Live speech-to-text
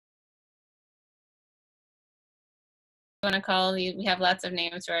want to call these. We have lots of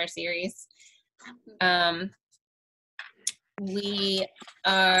names for our series. We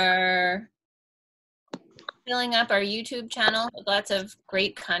are filling up our YouTube channel with lots of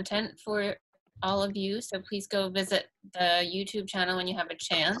great content for all of you. So please go visit the YouTube channel when you have a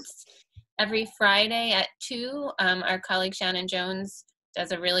chance. Every Friday at 2, our colleague Shannon Jones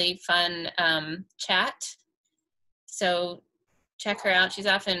does a really fun chat. So check her out. She's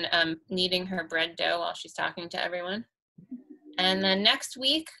often kneading her bread dough while she's talking to everyone. And then next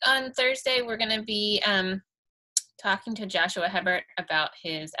week on Thursday, we're going to be talking to Joshua Hebert about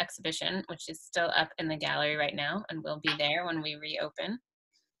his exhibition, which is still up in the gallery right now and will be there when we reopen.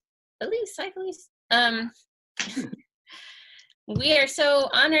 Elise, hi Elise. We are so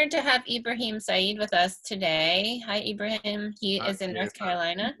honored to have Ibrahim Said with us today. Hi Ibrahim, he is in North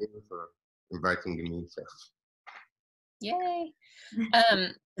Carolina. Thank you for inviting me. So. Yay.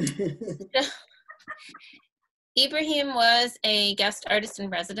 Ibrahim was a guest artist in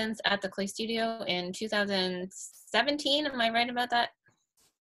residence at the Clay Studio in 2017. Am I right about that?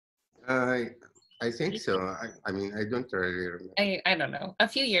 I think so. I mean, I don't really remember. I don't know. A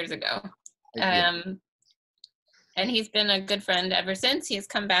few years ago. Yeah. And he's been a good friend ever since. He has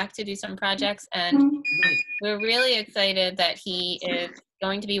come back to do some projects, and we're really excited that he is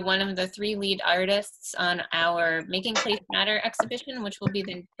going to be one of the 3 lead artists on our Making Place Matter exhibition, which will be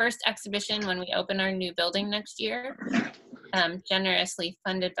the first exhibition when we open our new building next year, generously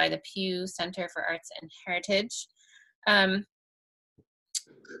funded by the Pew Center for Arts and Heritage.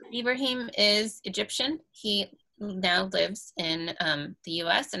 Ibrahim is Egyptian. He now lives in the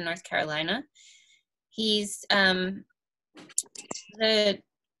US in North Carolina. He's the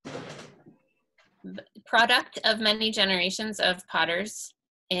product of many generations of potters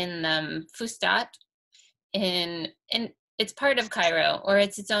in Fustat. It's part of Cairo, or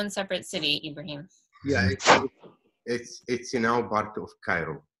it's its own separate city, Ibrahim? Yeah, it's now part of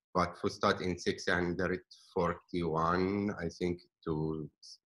Cairo, but Fustat in 641, I think, to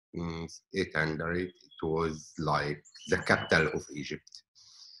 800, it was like the capital of Egypt.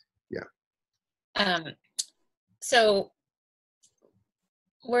 Yeah. So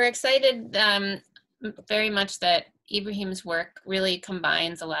we're excited very much that Ibrahim's work really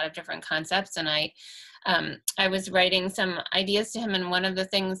combines a lot of different concepts, and I was writing some ideas to him, and one of the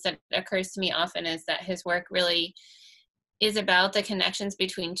things that occurs to me often is that his work really is about the connections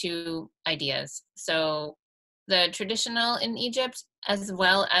between 2 ideas. So the traditional in Egypt, as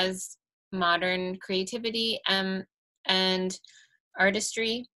well as modern creativity and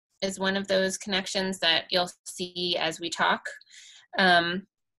artistry, is one of those connections that you'll see as we talk,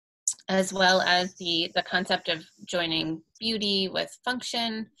 as well as the concept of joining beauty with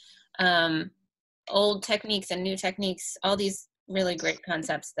function, old techniques and new techniques, all these really great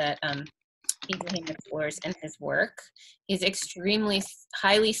concepts that Ibrahim explores in his work. He's extremely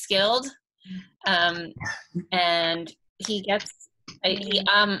highly skilled, and he gets, he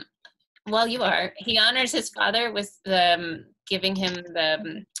honors his father with giving him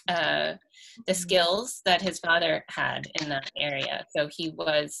the skills that his father had in that area. So he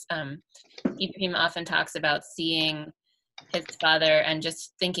was, Ibrahim often talks about seeing his father and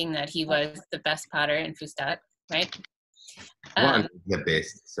just thinking that he was the best potter in Fustat, right? One of the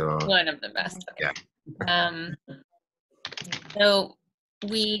best. So one of the best. Okay. Yeah. So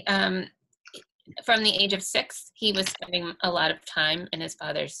we, from the age of 6, he was spending a lot of time in his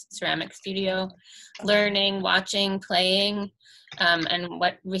father's ceramic studio, learning, watching, playing, and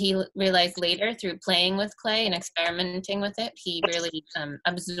what he realized later through playing with clay and experimenting with it, he really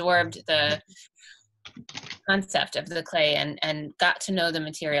absorbed the concept of the clay and got to know the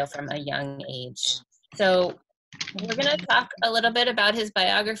material from a young age. So we're going to talk a little bit about his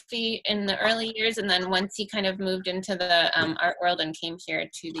biography in the early years, and then once he kind of moved into the art world and came here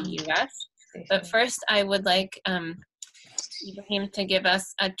to the US. But first, I would like Ibrahim to give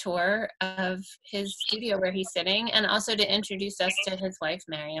us a tour of his studio where he's sitting, and also to introduce us to his wife,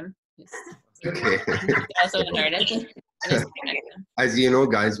 Mariam, who's also an artist. As you know,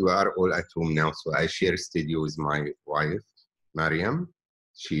 guys, we are all at home now, so I share studio with my wife, Mariam.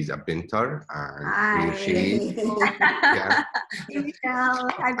 She's a painter, and she, yeah.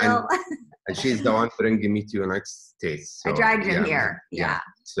 Hi, Bill. And she's the one bringing me to the United States. So, I dragged him here. Yeah.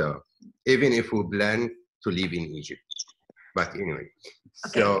 So even if we plan to live in Egypt, but anyway.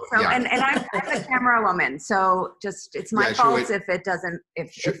 Okay. So yeah. and I'm a camera woman, so just it's my fault if it doesn't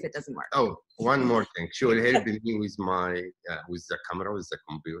work. Oh, one more thing. She will help me with my with the camera, with the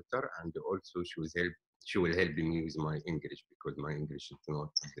computer, and also she will help me with my English, because my English is not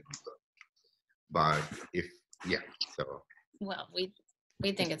good. But so. Well, we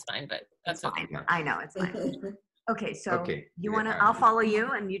think it's fine, but that's fine. Okay. I know it's fine. Okay, so Okay. you want to, I'll follow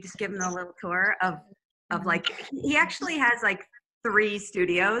you and you just give him a little tour of like, he actually has like 3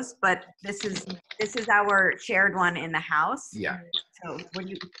 studios, but this is our shared one in the house. Yeah. So when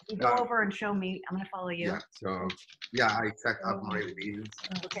you go over and show me, I'm going to follow you. Yeah. So yeah, I set up my wheels.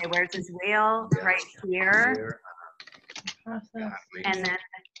 Okay, where's his wheel? Yeah. Right here. Here. Yeah, And then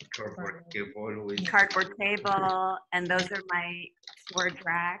cardboard table with cardboard table, and those are my storage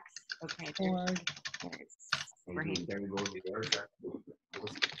racks. Okay, there's and you can go here. That goes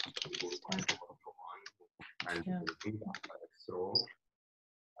one and you can do that throw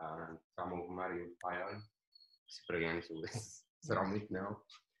and some of Mario file spraying with ceramic now.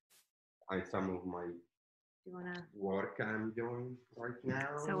 And some of my you wanna? work I'm doing right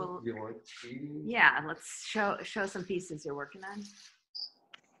now. So we'll, you want to see? yeah, let's show some pieces you're working on.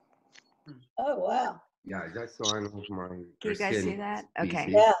 Oh, wow. Yeah, that's one of my. Can you guys see that? Okay.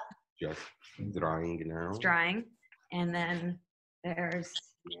 pieces. Yeah. Just drawing now. It's drying, and then there's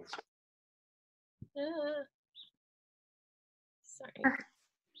Sorry.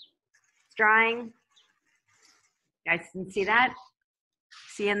 it's drying. You guys can see that?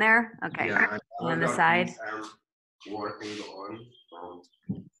 See in there? Okay. Yeah, And on the another side. piece I'm working on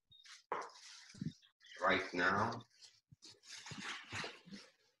right now.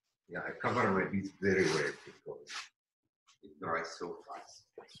 Yeah, I cover my piece very well because it dries so fast.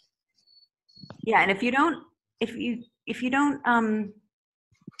 Yeah, and if you don't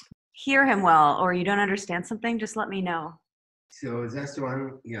hear him well or you don't understand something, just let me know. So that's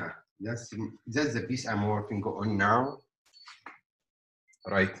one, yeah, that's the piece I'm working on now.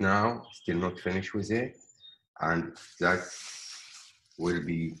 Right now, still not finished with it, and that will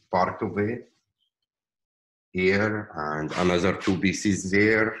be part of it here, and another 2 pieces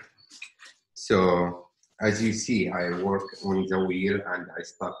there. So as you see, I work on the wheel and I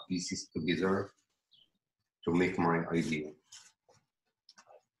stuck pieces together to make my idea.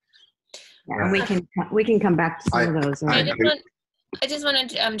 Yeah, and we can come back to some of those. Right? I just want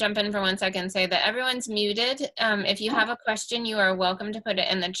to jump in for 1 second and say that everyone's muted. If you have a question, you are welcome to put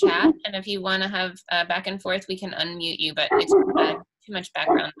it in the chat. And if you want to have back and forth, we can unmute you, but it's too much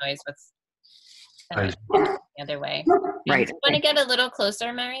background noise with the other way. Right. You want to get a little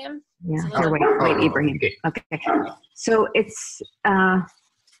closer, Miriam? Yeah. Here, wait, Ibrahim. Okay. So it's yeah,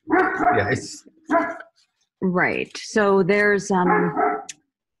 it's right. So there's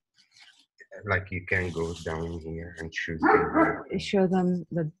like you can go down here and show them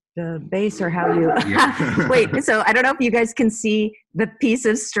the base or how you Yeah. wait. So I don't know if you guys can see the piece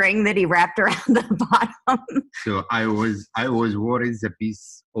of string that he wrapped around the bottom. So I was worried the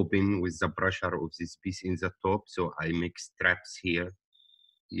piece open with the pressure of this piece in the top. So I make straps here.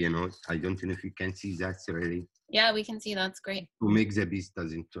 You know, I don't know if you can see that really. Yeah, we can see. That's great. To make the piece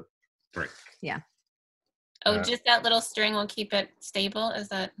doesn't break. Yeah. Oh, just that little string will keep it stable. Is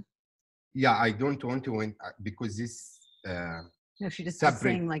that? Yeah, I don't want to because this. No, she just is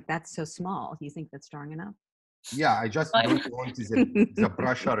saying like that's so small. Do you think that's strong enough? Yeah, I just don't want the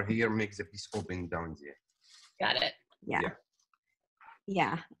pressure here makes the piece open down there. Got it.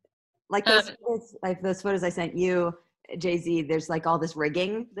 Yeah. Like those, like those photos I sent you, Jay-Z, there's like all this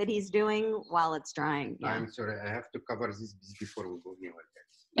rigging that he's doing while it's drying. Yeah. I'm sorry, I have to cover this piece before we go here.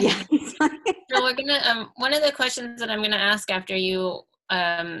 Yeah. So we're gonna one of the questions that I'm gonna ask after you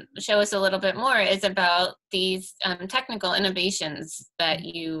show us a little bit more is about these technical innovations that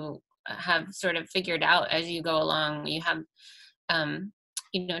you have sort of figured out as you go along. You have,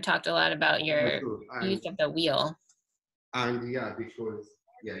 you know, talked a lot about your use of the wheel. And yeah, because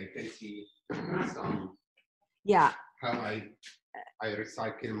you can see some. Yeah. How I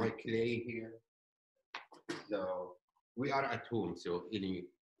recycle my clay here. So we are at home, so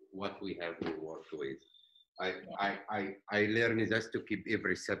what we have to work with. I learned just to keep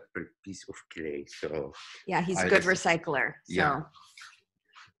every separate piece of clay. So yeah, he's a good recycler. So yeah.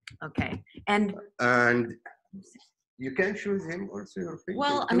 Okay. And you can choose him also.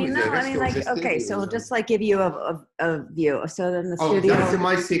 Well, I mean, no, I mean, like, okay, so we'll just like give you a view. So then the studio. Oh, that's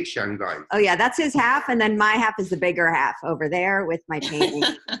my section, guys. Oh yeah, that's his half, and then my half is the bigger half over there with my painting,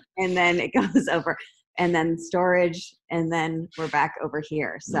 and then it goes over, and then storage, and then we're back over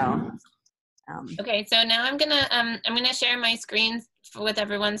here. So. Okay, so now I'm gonna share my screen with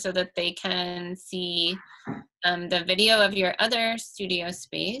everyone so that they can see the video of your other studio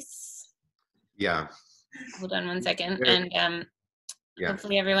space. Yeah. Hold on 1 second, and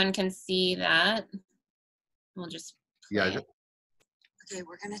hopefully everyone can see that. We'll just play it. Okay,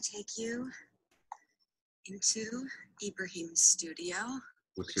 we're gonna take you into Ibrahim's studio.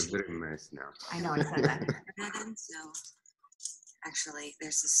 Which is very nice now. I know, I said that. So, actually,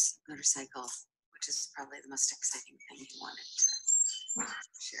 there's this motorcycle which is probably the most exciting thing he wanted to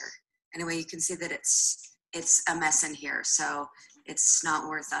share. Anyway, you can see that it's a mess in here, so it's not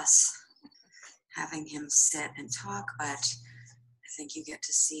worth us having him sit and talk, but I think you get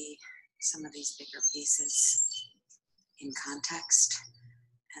to see some of these bigger pieces in context.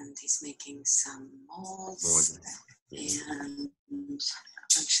 And he's making some molds and a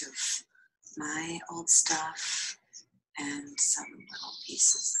bunch of my old stuff and some little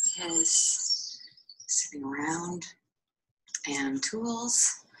pieces of his sitting around, and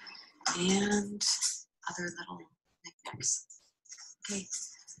tools and other little knickknacks. Okay,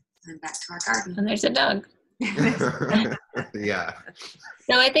 and then back to our garden. And there's a dog. Yeah.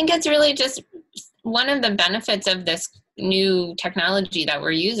 So I think it's really just one of the benefits of this new technology that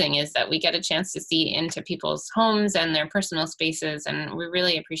we're using is that we get a chance to see into people's homes and their personal spaces. And we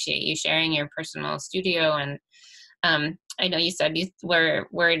really appreciate you sharing your personal studio. And I know you said you were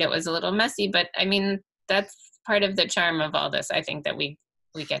worried it was a little messy, but I mean, that's part of the charm of all this. I think that we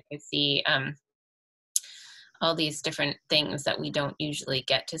get to see all these different things that we don't usually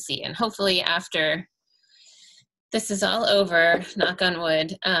get to see. And hopefully after this is all over, knock on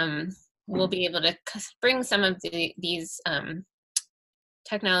wood, we'll be able to bring some of these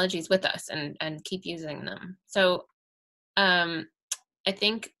technologies with us and keep using them. So I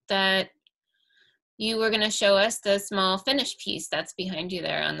think that you were going to show us the small finished piece that's behind you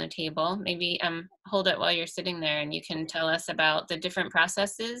there on the table. Maybe hold it while you're sitting there, and you can tell us about the different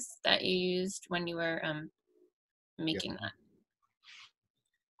processes that you used when you were making that.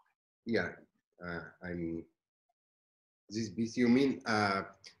 Yeah, I mean, this piece, you mean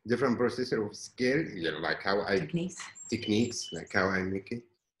different processor of scale, like how I techniques, like how I make it.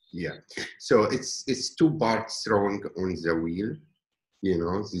 Yeah, so it's two parts thrown on the wheel. You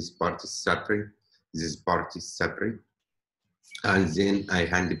know, this part is separate, this part is separate, and then I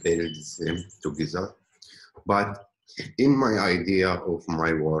hand build them together. But in my idea of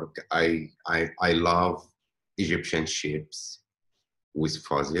my work, I love Egyptian shapes with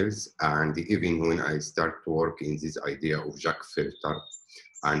puzzles, and even when I start to work in this idea of Jack filter,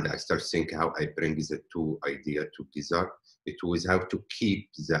 and I start thinking how I bring the two ideas together, it was how to keep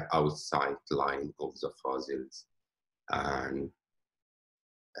the outside line of the puzzles and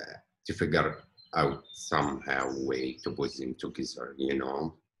to figure out somehow way to put them together, you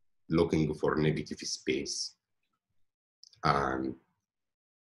know, looking for negative space and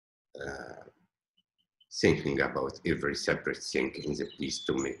thinking about every separate thing in the piece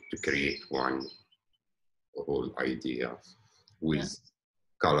to create one whole idea with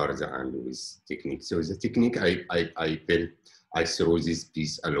colors and with technique. So the technique I built, I throw this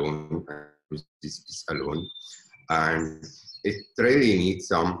piece alone, and it really needs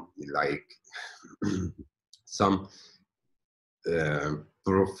some like some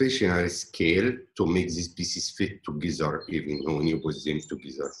professional scale to make these pieces fit together, even when you put them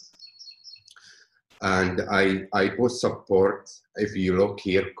together. And I both support, if you look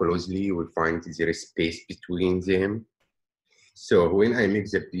here closely, you will find there is space between them. So when I make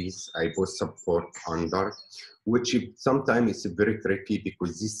the piece, I both support under, which sometimes is very tricky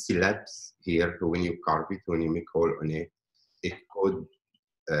because these slabs here, when you carve it, when you make hole on it, it could,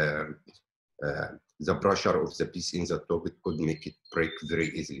 the pressure of the piece in the top, it could make it break very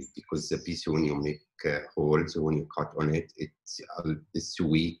easily because the piece, when you make holes, when you cut on it, it's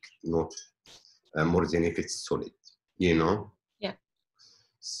weak, not more than if it's solid, you know? Yeah.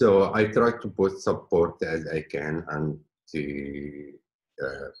 So I try to put support as I can, and to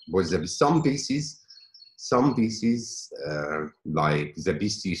with some pieces, like the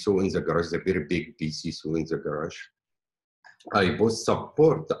piece you saw in the garage, the very big piece you saw in the garage, I put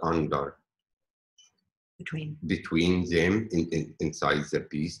support under between them inside the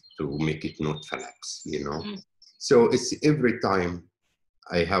piece to make it not collapse, you know? So it's every time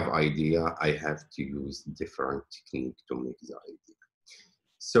I have idea, I have to use different technique to make the idea.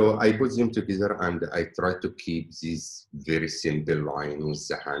 So I put them together, and I try to keep this very simple line with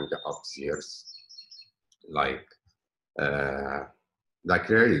the hand up there, like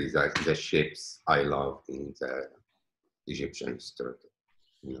really the shapes I love in the Egyptian structure,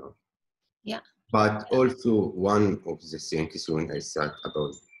 you know. Yeah. But also one of the things when I thought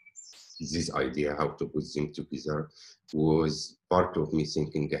about this idea, how to put them together, was part of me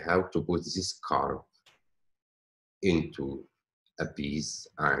thinking how to put this carve into a piece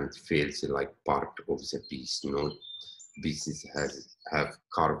and feels like part of the piece, not pieces have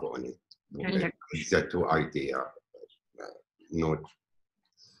carve on it. The two ideas not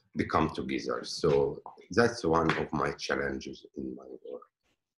become together. So that's one of my challenges in my work.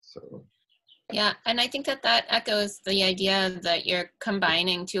 So Yeah, and I think that that echoes the idea that you're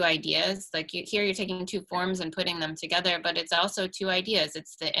combining two ideas. Like here you're taking two forms and putting them together, but it's also two ideas.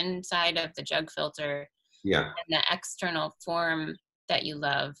 It's the inside of the jug filter Yeah. and the external form that you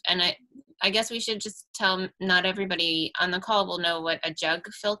love. And I guess we should just tell, not everybody on the call will know what a jug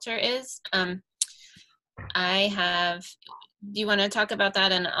filter is. Do you want to talk about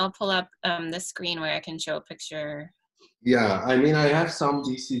that? And I'll pull up the screen where I can show a picture. Yeah, I mean, I have some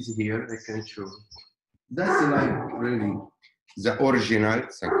pieces here I can show. That's like really the original.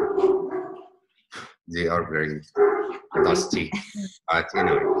 They are very dusty. But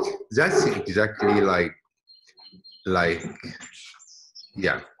anyway, that's exactly like,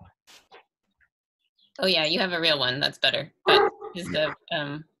 yeah. Oh yeah, you have a real one. That's better. But just the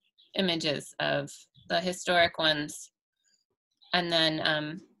images of the historic ones. And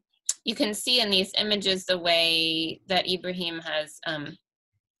then you can see in these images the way that Ibrahim has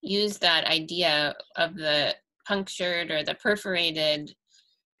used that idea of the punctured or the perforated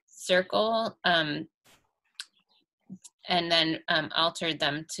circle and then altered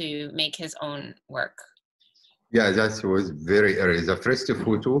them to make his own work. Yeah, that was very early. The first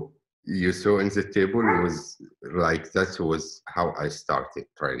photo you saw in the table was like, that was how I started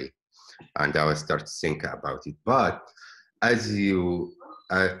really. And I started thinking about it. But as you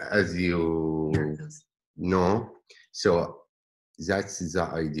know, so that's the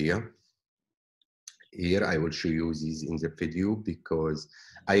idea. Here I will show you these in the video because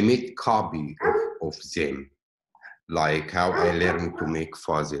I made copy of them, like how I learned to make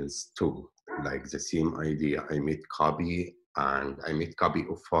puzzles too. Like the same idea, I made copy, and I made copy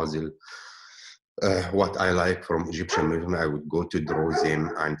of puzzle. What I like from Egyptian museum, I would go to draw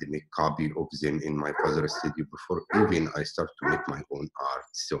them and make copy of them in my puzzle studio before even I start to make my own art.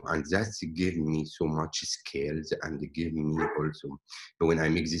 So, and that gave me so much skills, and gave me also, when I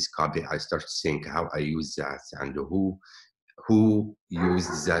make this copy, I start to think how I use that and who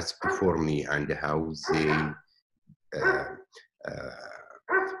used that before me and how they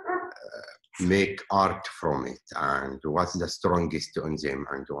make art from it, and what's the strongest on them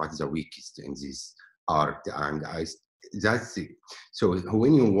and what's the weakest in this art. And that's it. So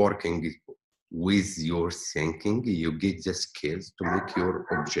when you're working with your thinking, you get the skills to make your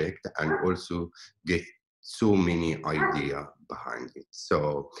object and also get so many ideas behind it.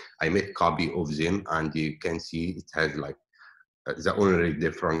 So I made copy of them, and you can see it has like the only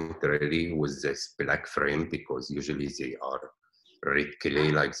difference really was this black frame, because usually they are red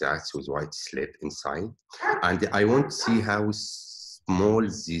clay like that with white slip inside. And I want to see how small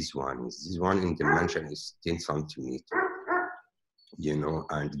this one is. This one in dimension is 10 centimeters, you know,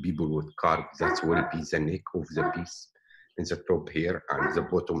 and people would carve, that will be the neck of the piece in the top here, and the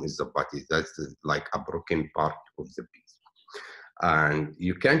bottom is the body. That's like a broken part of the piece. And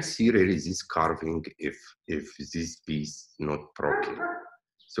you can't see really this carving if this piece not broken.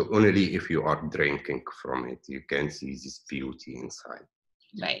 So only if you are drinking from it, you can see this beauty inside.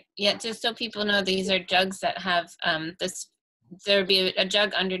 Right. Yeah, just so people know, these are jugs that have there'd be a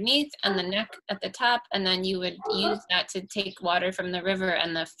jug underneath and the neck at the top, and then you would use that to take water from the river,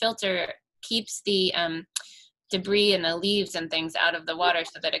 and the filter keeps the debris and the leaves and things out of the water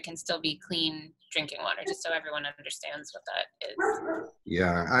so that it can still be clean drinking water, just so everyone understands what that is.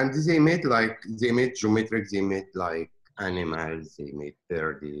 Yeah, and they made geometric, they made like animals, they made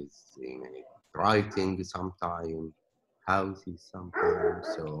birds, they made writing sometimes, houses sometimes.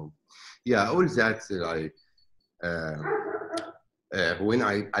 So yeah, all that like when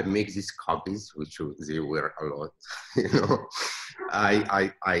I make these copies, which they were a lot, you know,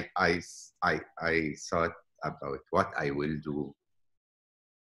 I thought about what I will do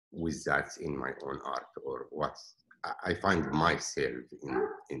with that in my own art, or what I find myself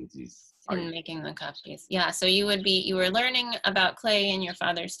in this. In making the copies. Yeah, so you were learning about clay in your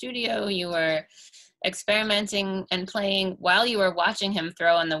father's studio, you were experimenting and playing while you were watching him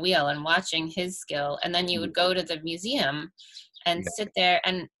throw on the wheel and watching his skill, and then you would go to the museum and sit there.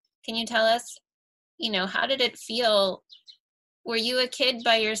 And can you tell us, you know, how did it feel? Were you a kid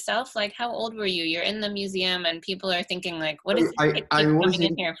by yourself? Like, how old were you? You're in the museum and people are thinking like, what is this kid coming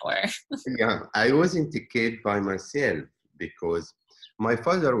in here for? Yeah, I wasn't a kid by myself, because my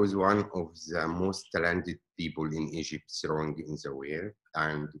father was one of the most talented people in Egypt throwing in the world,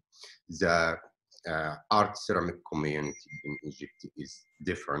 and the art ceramic community in Egypt is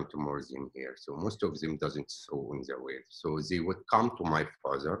different more than here. So most of them doesn't throw in the world. So they would come to my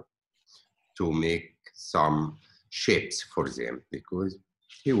father to make some shapes for them, because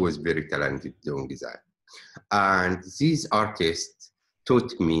he was very talented doing that. And these artists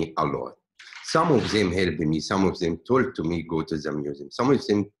taught me a lot. Some of them helped me, some of them told to me go to the museum. Some of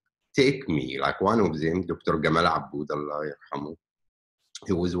them take me, like one of them, Dr. Gamal Aboud, Allah yarhamu.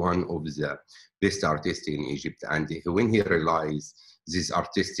 He was one of the best artists in Egypt. And when he realized this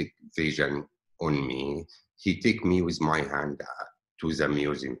artistic vision on me, he take me with my hand to the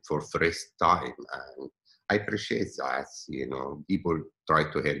museum for first time. And I appreciate that, you know, people try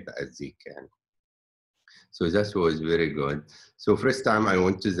to help as they can. So that was very good. So first time I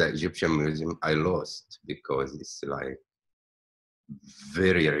went to the Egyptian museum, I lost because it's like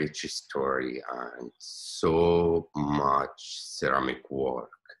very rich story and so much ceramic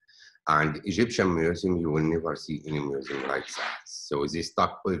work. And Egyptian museum, you will never see any museum like that. So they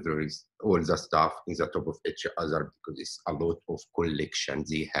stuck all the stuff in the top of each other because it's a lot of collection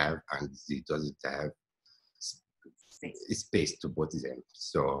they have and they doesn't have space to put them.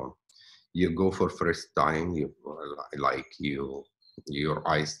 So you go for first time, your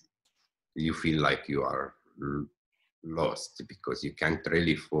eyes, you feel like you are lost because you can't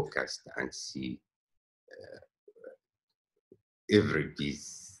really focus and see every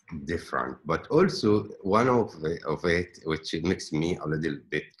piece different. But also one of it, which makes me a little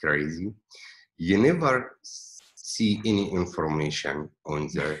bit crazy, you never see any information on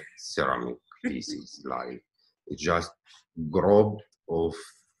the ceramic pieces, like just group of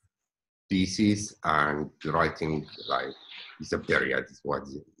pieces and writing like the period, what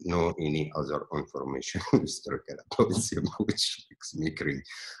no any other information historical about them, which makes me crazy,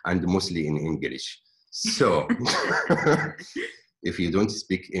 and mostly in English. So if you don't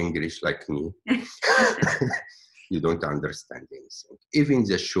speak English like me, you don't understand anything. Even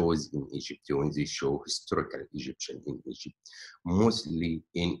the shows in Egypt, when they show historical Egyptian in Egypt, mostly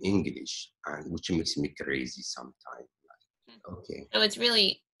in English, and which makes me crazy sometimes. Like, okay. So it's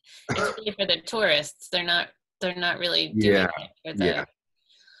really for the tourists. They're not really doing it for the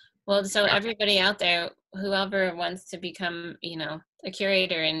well, so everybody out there, whoever wants to become, you know, a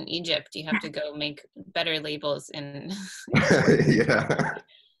curator in Egypt, you have to go make better labels and Yeah.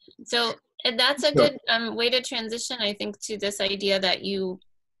 so that's a good way to transition, I think, to this idea that you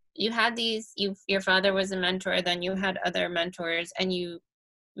had these, your father was a mentor, then you had other mentors, and you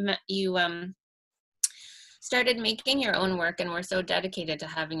started making your own work and were so dedicated to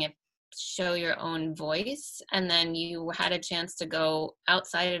having it show your own voice, and then you had a chance to go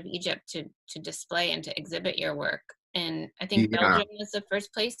outside of Egypt to display and to exhibit your work. And I think Belgium was the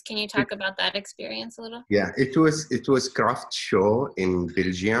first place. Can you talk about that experience a little? Yeah, it was craft show in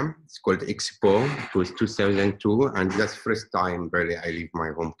Belgium. It's called Expo. It was 2002, and that's first time really I leave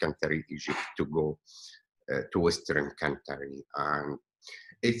my home country, Egypt, to go to Western country. And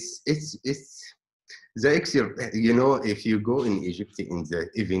it's the you know, if you go in Egypt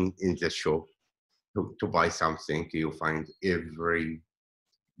even in the shop to buy something, you find every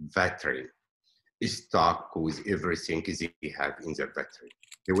factory is stocked with everything they have in the factory.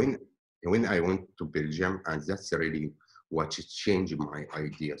 When I went to Belgium, and that's really what changed my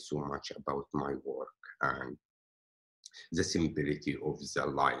idea so much about my work and the simplicity of the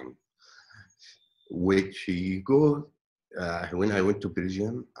line. Which you go, when I went to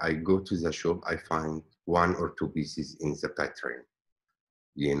Belgium, I go to the shop, I find one or two pieces in the pattern,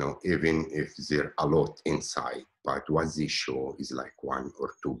 you know, even if there are a lot inside, but what they show is like one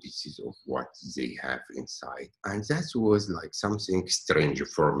or two pieces of what they have inside. And that was like something strange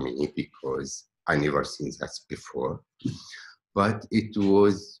for me because I never seen that before. But it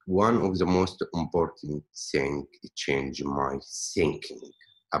was one of the most important things. It changed my thinking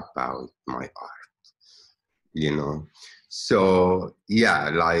about my art, you know. So yeah,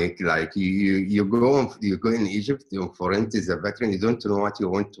 like you go in Egypt, you for instance a veteran, you don't know what you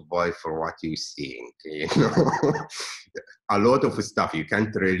want to buy for what you seeing, you know. A lot of stuff you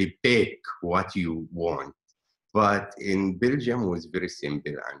can't really pick what you want. But in Belgium was very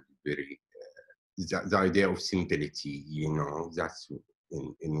simple and very the idea of simplicity, you know, that's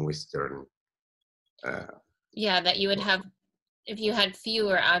in Western. Yeah, that you would have, if you had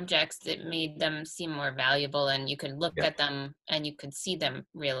fewer objects, that made them seem more valuable, and you could look at them and you could see them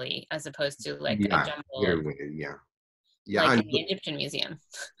really, as opposed to like a jumble very of, well, yeah, like and in the Egyptian museum.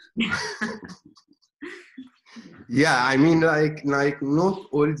 yeah, I mean, like not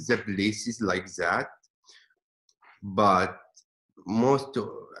all the places like that, but most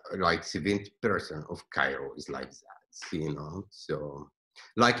like 70% of Cairo is like that, you know. So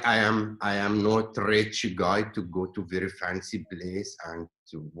like I am not rich guy to go to very fancy place and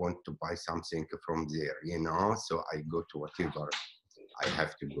to want to buy something from there, you know. So I go to whatever I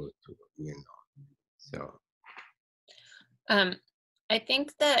have to go to, you know. So I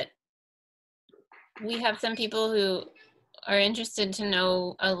think that we have some people who are interested to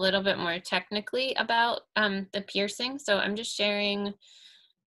know a little bit more technically about the piercing. So I'm just sharing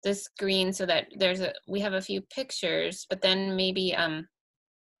the screen so that we have a few pictures, but then maybe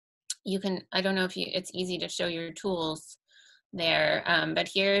you can, I don't know if it's easy to show your tools there, but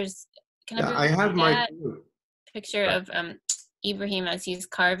here's, can Yeah, I everyone have see my that picture of Ibrahim as he's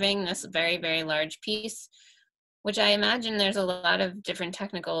carving this very, very large piece, which I imagine there's a lot of different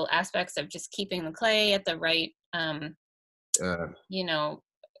technical aspects of just keeping the clay at the right, you know,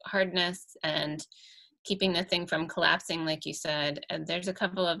 hardness and keeping the thing from collapsing, like you said. And there's a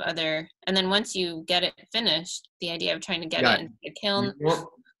couple of other, and then once you get it finished, the idea of trying to get it into the kiln. You know,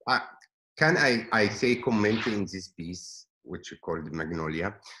 can I say comment in this piece, which you called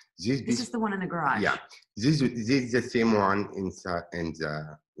Magnolia? This is the one in the garage. Yeah, this is the same one in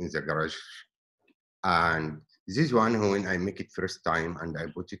the garage, and this one when I make it first time and I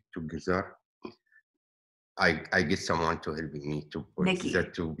put it together, I get someone to help me to put the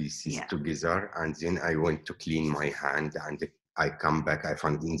two pieces together, and then I went to clean my hand, and I come back, I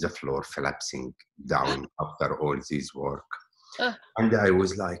found in the floor collapsing down after all this work. And I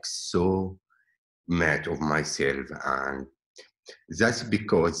was like so mad of myself, and that's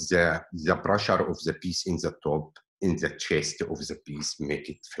because the pressure of the piece in the top, in the chest of the piece, make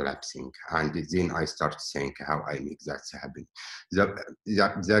it collapsing. And then I start think how I make that happen.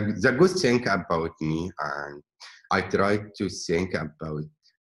 The good thing about me, and I try to think about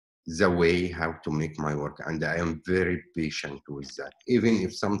the way how to make my work, and I am very patient with that. Even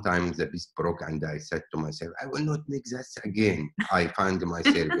if sometimes the piece broke and I said to myself, I will not make that again. I find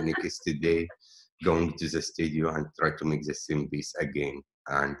myself the next day going to the studio and try to make the same piece again,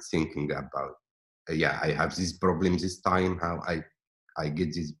 and thinking about, yeah, I have this problem this time, how I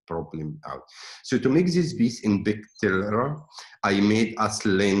get this problem out. So to make this piece in big tiller, I made a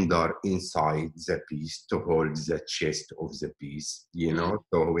cylinder inside the piece to hold the chest of the piece, you know,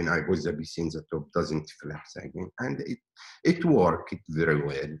 so when I put the piece in the top, doesn't collapse again. And it worked very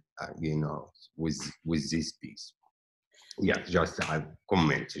well, you know, with this piece. Yeah, just a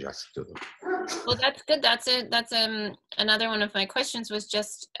comment just to. Well, that's good. That's another one of my questions was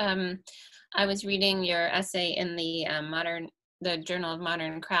just, I was reading your essay in the Journal of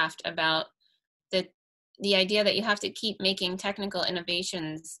Modern Craft about the idea that you have to keep making technical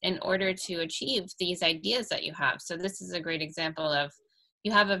innovations in order to achieve these ideas that you have. So this is a great example of,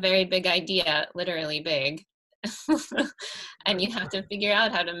 you have a very big idea, literally big, and you have to figure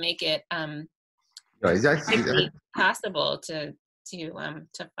out how to make it possible to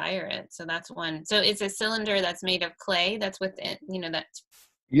fire it. So that's one. So it's a cylinder that's made of clay that's within, you know, that's.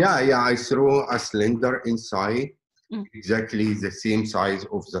 Yeah, I throw a cylinder inside, exactly the same size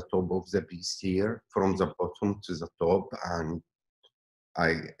of the top of the piece here, from the bottom to the top, and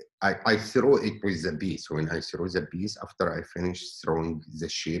I throw it with the piece. When I throw the piece, after I finish throwing the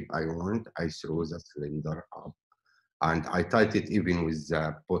shape I want, I throw the cylinder up, and I tight it even with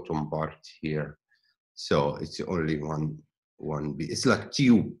the bottom part here. So it's only one piece. It's like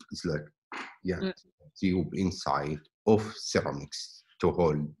tube. It's like tube inside of ceramics to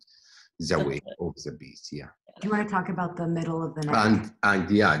hold the weight of the piece. Yeah. Do you want to talk about the middle of the neck? And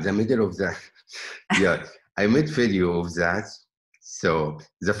yeah, the middle of the I made video of that. So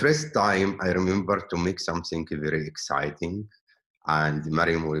the first time I remember to make something very exciting, and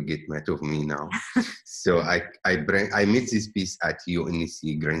Mariam will get mad of me now. So I made this piece at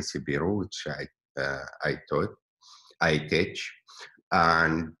UNC Grancy Bureau, which I teach,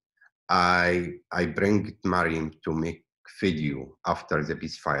 and I bring Mariam to make video after the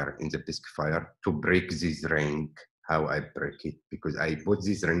piece fire, in the piece fire, to break this ring, how I break it, because I put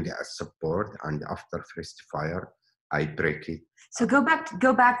this ring as support, and after first fire, I break it. So go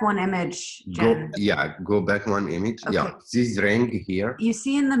back one image, Jen. Go back one image. Okay. Yeah, this ring here. You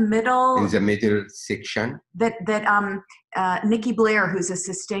see in the middle. In the middle section. That Nikki Blair, who's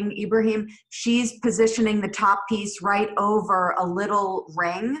assisting Ibrahim, she's positioning the top piece right over a little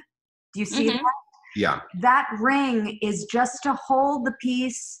ring. Do you see that? Yeah. That ring is just to hold the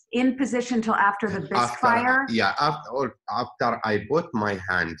piece in position till after the bisque fire. Yeah, after I put my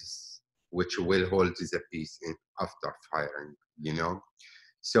hands, which will hold the piece in after firing, you know.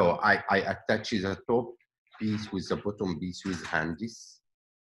 So I attach the top piece with the bottom piece with hands.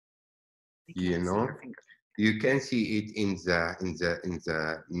 You know, you can see it in the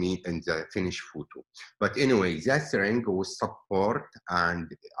finished photo. But anyway, that ring will support, and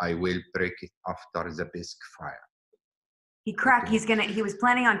I will break it after the bisque fire. He was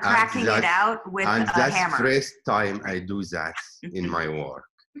planning on cracking it out with a hammer. And that's the first time I do that in my work.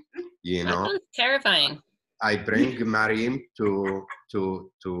 You know, that terrifying. I bring Mariam to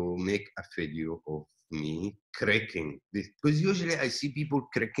make a video of me cracking this, because usually I see people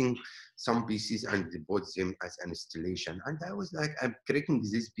cracking some pieces and they put them as an installation, and I was like, I'm cracking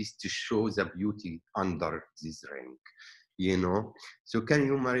this piece to show the beauty under this ring, you know. So can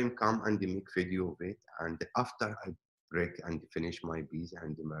you, Mariam, come and make video of it? And after I break and finish my piece,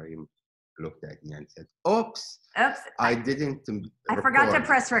 and Mariam looked at me and said, oops, Oops. I didn't I forgot to record."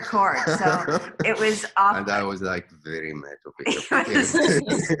 press record, so it was off. And I was like very mad of it. It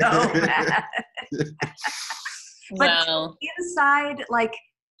was so bad. But Wow. inside, like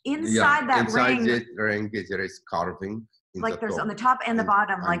inside that inside ring, that ring, there is carving. like there's on the top and the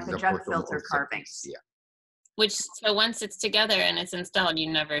bottom, like the jug bottom filter of the carvings. piece, yeah. Which, so once it's together and it's installed,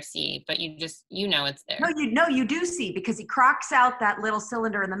 you never see, but you just, you know it's there. No, you do see, because he crocks out that little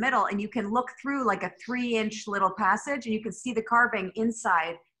cylinder in the middle, and you can look through like a 3-inch little passage, and you can see the carving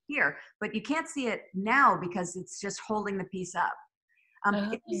inside here, but you can't see it now because it's just holding the piece up.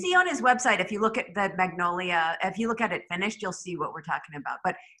 If you see on his website, if you look at the Magnolia, if you look at it finished, you'll see what we're talking about.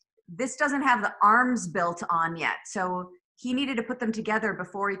 But this doesn't have the arms built on yet. So he needed to put them together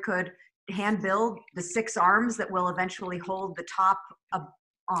before he could hand build the 6 arms that will eventually hold the top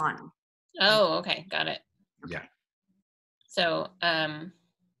on. Oh, okay. Got it. Yeah. So,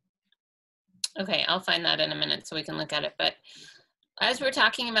 okay, I'll find that in a minute so we can look at it. But as we're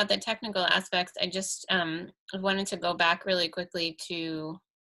talking about the technical aspects, I just wanted to go back really quickly to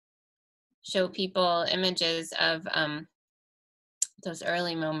show people images of those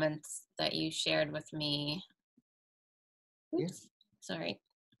early moments that you shared with me. Oops, Yes. sorry.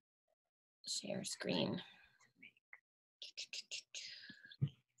 Share screen.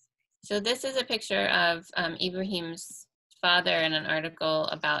 So this is a picture of Ibrahim's father and an article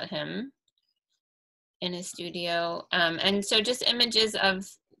about him in his studio. And so just images of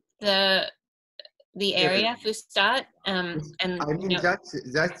the area, Fustat. And I mean, you know,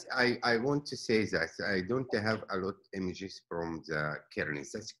 that's I want to say that I don't have a lot images from the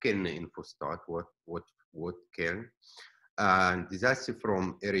kilns. That's kiln in Fustat. What kiln? And that's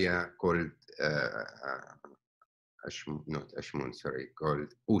from area called not Ashmun, sorry,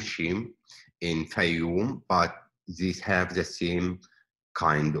 called Ushim in Fayoum, but these have the same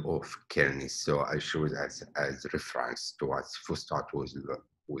kind of kilns. So I show it as reference to what Fustat was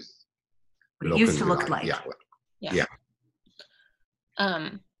What it used to look like. Yeah. yeah. Yeah.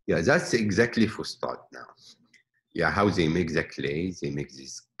 Yeah, that's exactly Fustat now. Yeah, how they make the clay, they make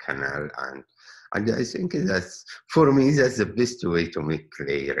this canal, and I think that's, for me, that's the best way to make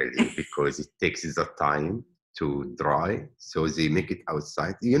clay, really, because it takes the time to dry. So they make it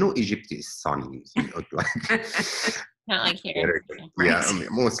outside. You know, Egypt is sunny, not like Not like here. Yeah, I mean,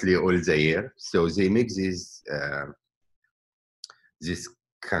 mostly all the year. So they make this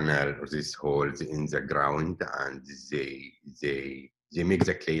canal or these holes in the ground, and they make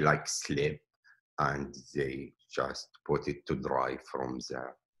the clay like slab, and they just put it to dry from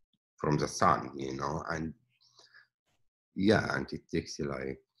the sun, you know, and yeah, and it takes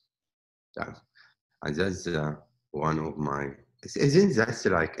like that. And that's one of my, isn't that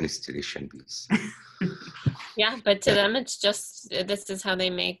like an installation piece? Yeah, but to them, it's just, this is how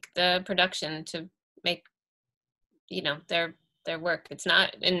they make the production to make, you know, their work. It's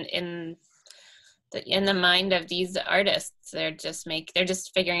not in the mind of these artists. They're just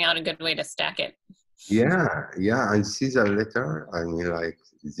figuring out a good way to stack it. Yeah, and see the letter. I mean, like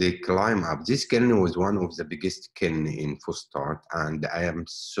they climb up. This kiln was one of the biggest kiln in Fustat, and I am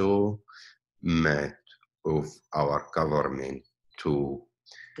so mad of our government to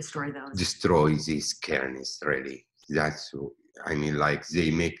destroy these kilns. Really, that's. I mean, like they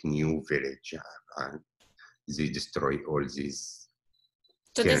make new village and they destroy all these.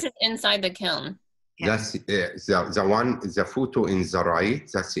 So this is inside the kiln. Yeah. That's the photo in the right.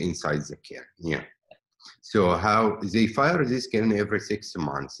 That's inside the kiln. Yeah. So how they fire this kiln every 6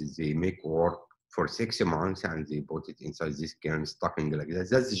 months. They make work for 6 months and they put it inside this kiln, stocking like that.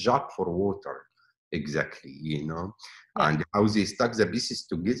 That's jug for water, exactly, you know. Yeah. And how they stuck the pieces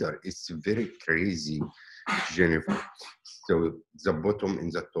together, it's very crazy, Jennifer. So the bottom in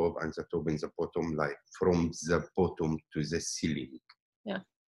the top and the top in the bottom, like from the bottom to the ceiling. Yeah.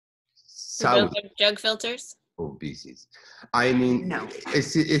 So jug filters? Of pieces. I mean, no.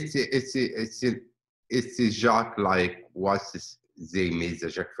 It's a jug like what they made the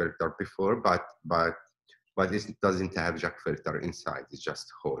jug filter before, but it doesn't have jug filter inside. It's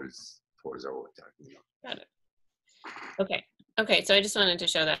just holes for the water. You know. Got it. Okay. So I just wanted to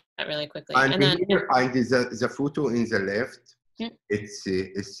show that really quickly. And then here, and the photo in the left, it's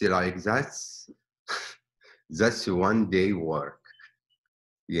like that's 1 day work.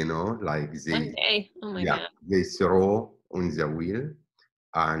 You know, like they. 1 day. Oh my God. They throw on the wheel.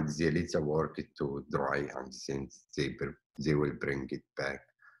 and they let the work to dry, and then they will bring it back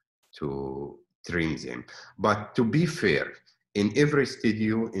to trim them. But to be fair, in every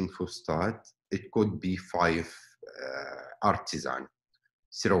studio in Fustat, it could be 5 artisans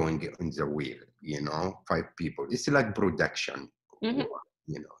throwing it on the wheel, 5 people. It's like production, Mm-hmm.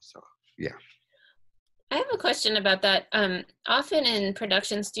 so yeah. I have a question about that. Often in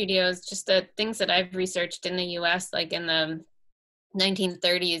production studios, just the things that I've researched in the US, like in the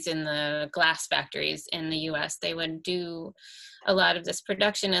 1930s in the glass factories in the US, they would do a lot of this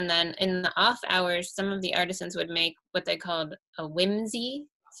production. And then in the off hours, some of the artisans would make what they called a whimsy.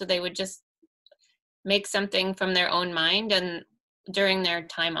 So they would just make something from their own mind and during their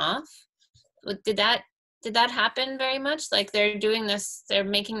time off. Did that happen very much? Like they're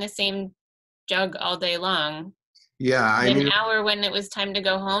making the same jug all day long. Yeah, I mean, an hour when it was time to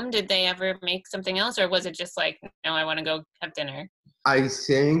go home, did they ever make something else, or was it just like, no, I want to go have dinner? I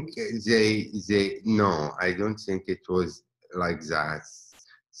think no, I don't think it was like that.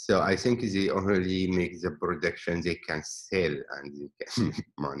 So I think they only make the production they can sell and they can make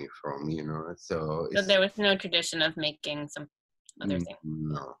money from, So there was no tradition of making some other thing.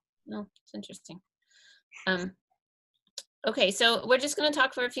 No. No, it's interesting. Okay, so we're just going to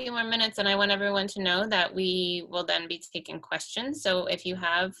talk for a few more minutes, and I want everyone to know that we will then be taking questions. So if you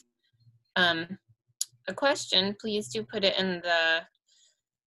have a question, please do put it in the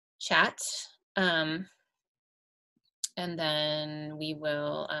chat, and then we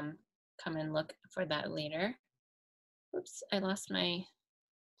will come and look for that later. Oops, I lost my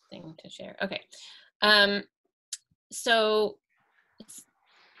thing to share. Okay, so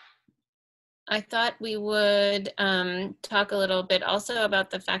I thought we would talk a little bit also about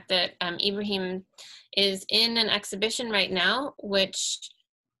the fact that Ibrahim is in an exhibition right now, which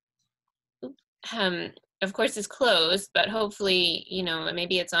of course is closed, but hopefully,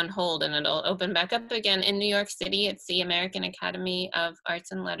 maybe it's on hold and it'll open back up again in New York City. It's the American Academy of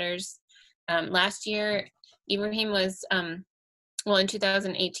Arts and Letters. Last year, Ibrahim was, in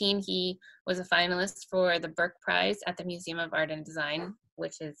 2018, he was a finalist for the Burke Prize at the Museum of Art and Design,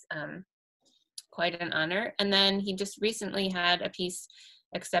 which is quite an honor. And then he just recently had a piece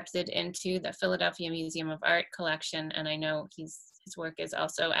accepted into the Philadelphia Museum of Art collection, and I know his work is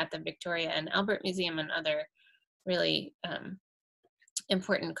also at the Victoria and Albert Museum and other really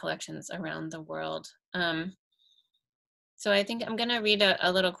important collections around the world. So I think I'm going to read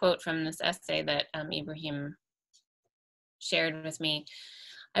a little quote from this essay that Ibrahim shared with me.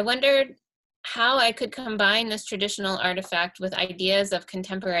 I wondered how I could combine this traditional artifact with ideas of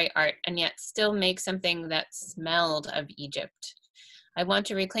contemporary art and yet still make something that smelled of Egypt. I want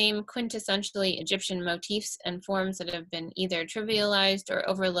to reclaim quintessentially Egyptian motifs and forms that have been either trivialized or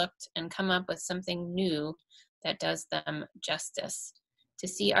overlooked and come up with something new that does them justice. To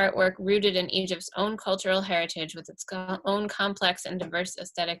see artwork rooted in Egypt's own cultural heritage with its own complex and diverse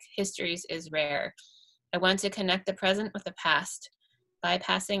aesthetic histories is rare. I want to connect the present with the past,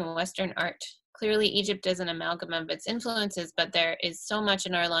 bypassing Western art. Clearly, Egypt is an amalgam of its influences, but there is so much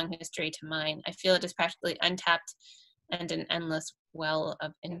in our long history to mine. I feel it is practically untapped and an endless well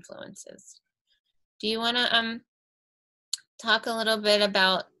of influences. Do you want to talk a little bit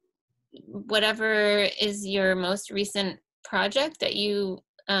about whatever is your most recent project that you,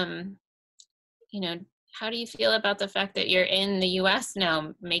 how do you feel about the fact that you're in the US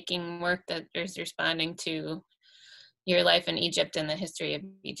now making work that is responding to your life in Egypt and the history of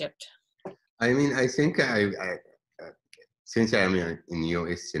Egypt? I mean, I think since I'm in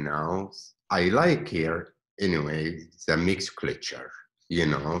US now, I like here anyway, the mixed culture,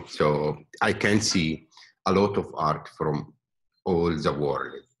 so I can see a lot of art from all the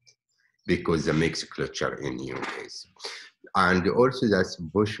world because the mixed culture in US. And also that's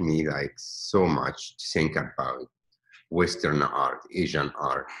pushed me like so much to think about Western art, Asian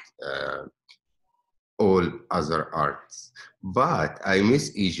art, all other arts. But I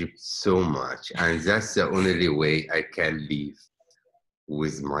miss Egypt so much, and that's the only way I can live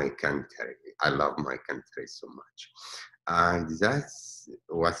with my country. I love my country so much. And that's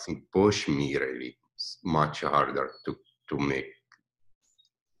what pushed me really much harder to make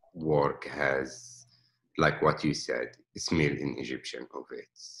work has, like what you said, smell in Egyptian of it.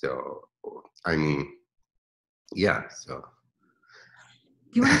 So, I mean, yeah, so.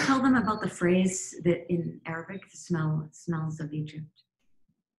 Do you want to tell them about the phrase that in Arabic, smells of Egypt?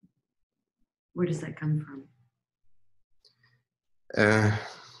 Where does that come from?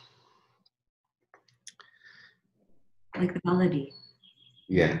 Like the melody.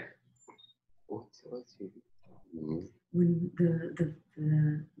 Yeah. When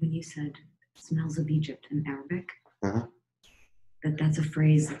when you said smells of Egypt in Arabic, that's a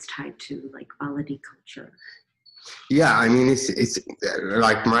phrase that's tied to like Baladi culture. Yeah, I mean, it's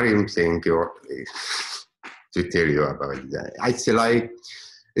like Mariam saying to tell you about that.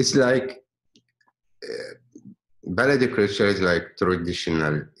 It's like Baladi culture is like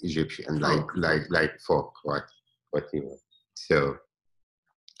traditional Egyptian, like folk, what you want. So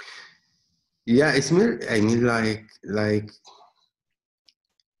yeah, it's more. I mean, like.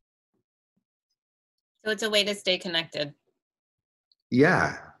 So it's a way to stay connected.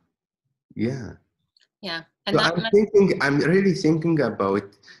 Yeah, yeah. Yeah. And So I'm really thinking about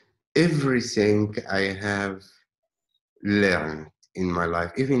everything I have learned in my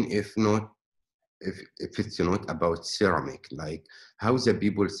life, even if it's not about ceramic, like how the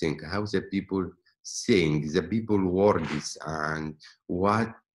people think, how the people sing, the people words, and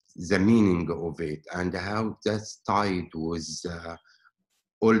what the meaning of it, and how that's tied with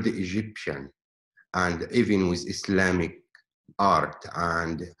old Egyptian and even with Islamic art.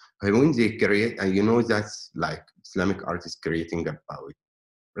 And when they create, and you know, that's like Islamic art is creating about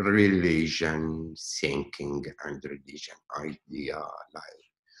religion thinking and religion idea, like,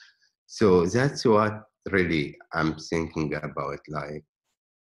 so that's what really I'm thinking about,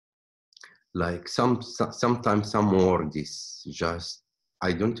 like sometimes some word is just,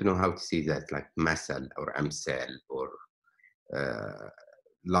 I don't know how to say that, like masal or amsal or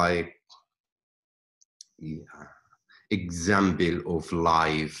like, yeah, example of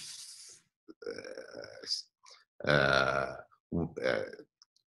life, uh, uh,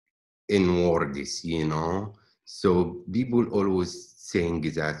 in words, you know. So people always saying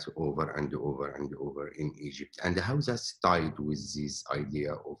that over and over and over in Egypt, and how that's tied with this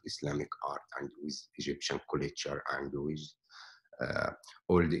idea of Islamic art and with Egyptian culture and with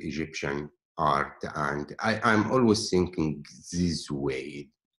all the Egyptian art. And I'm always thinking this way,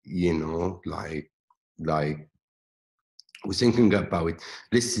 you know, like we're thinking about,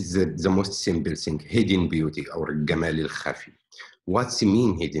 this is the most simple thing, hidden beauty or Gamal al-Khafi. What's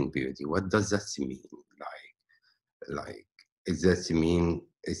mean hidden beauty? What does that mean? Like, is that mean,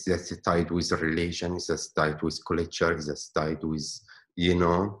 is that tied with religion? Is that tied with culture? Is that tied with, you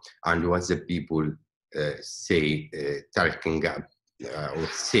know, and what the people say, talking or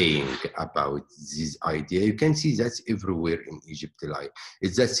saying about this idea? You can see that's everywhere in Egypt. Like,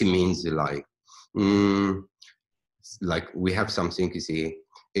 it that means like we have something to say,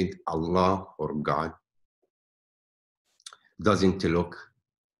 it Allah or God doesn't look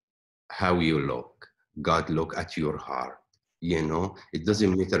how you look. God look at your heart. You know, it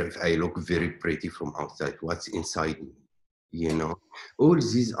doesn't matter if I look very pretty from outside, what's inside me, you know. All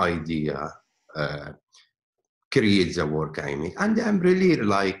this idea creates the work I make. And I'm really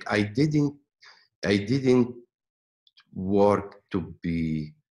like, I didn't work to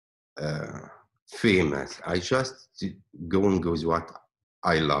be famous. I just go and go with what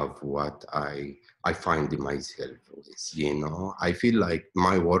I love, what I find in myself with, you know. I feel like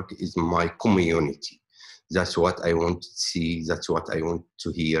my work is my community. That's what I want to see. That's what I want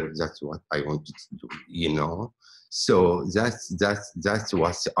to hear. That's what I want to do, you know. So that's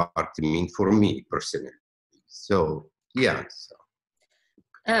what art means for me personally. So yeah. So.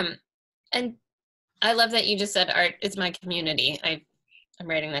 And I love that you just said art is my community. I'm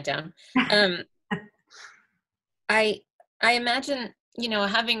writing that down. I imagine, you know,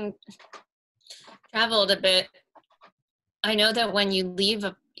 having traveled a bit, I know that when you leave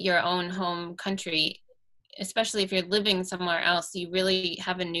your own home country, especially if you're living somewhere else, you really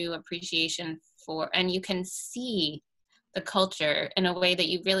have a new appreciation for, and you can see the culture in a way that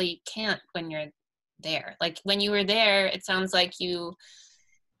you really can't when you're there. Like when you were there, it sounds like you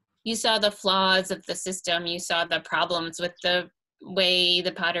saw the flaws of the system, you saw the problems with the way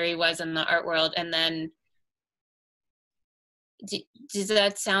the pottery was in the art world, and then does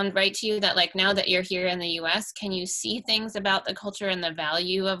that sound right to you, that like now that you're here in the US, can you see things about the culture and the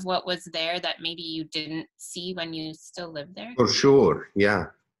value of what was there that maybe you didn't see when you still lived there? For sure, yeah.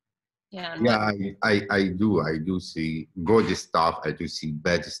 Yeah, Yeah, I do see good stuff. I do see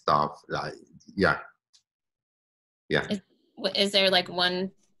bad stuff. Like, yeah. Is there like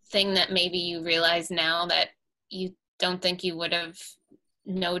one thing that maybe you realize now that you don't think you would have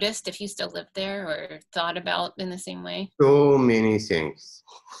noticed if you still lived there or thought about in the same way? So many things.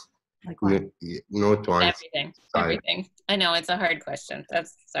 Like what? Not one. Everything. I know it's a hard question.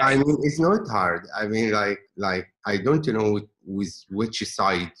 That's sorry. I mean, it's not hard. I mean, like I don't know with which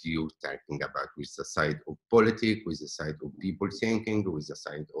side you're talking about. With the side of politics, with the side of people thinking, with the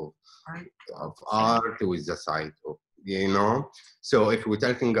side of art, with the side of, you know. So if we're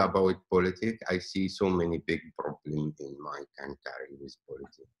talking about politics, I see so many big problems in my country with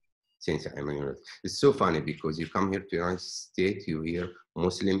politics. since I'm in United. It's so funny because you come here to the United States, you hear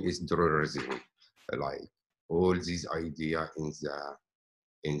Muslim is terrorism, like all these idea in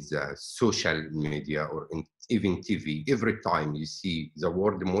the social media or in even TV. Every time you see the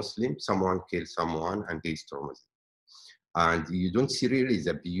word Muslim, someone kills someone and they storm it. And you don't see really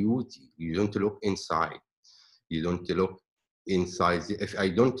the beauty. You don't look inside. You don't look inside. If I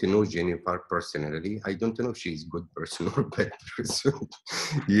don't know Jennifer personally, I don't know if she's good person or bad person,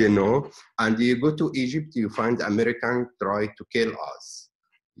 you know. And you go to Egypt, you find American try to kill us,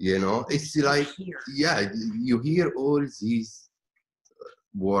 you know. It's like, yeah, you hear all these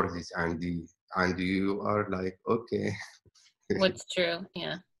words and you are like, okay. What's true?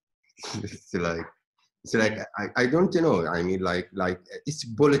 Yeah. It's like I don't know. I mean, like it's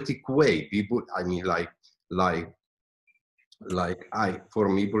politic way. People, I mean, like for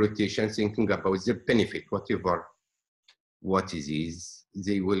me, politicians thinking about the benefit, whatever what it is,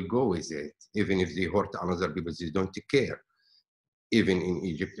 they will go with it, even if they hurt another people, they don't care. Even in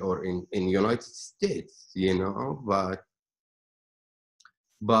Egypt or in United States, you know.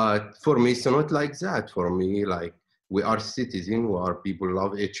 But for me, it's not like that. For me, like we are citizens, we are people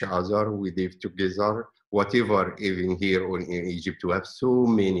love each other, we live together. Whatever, even here or in Egypt, we have so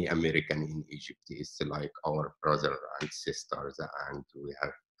many Americans in Egypt. It's like our brothers and sisters, and we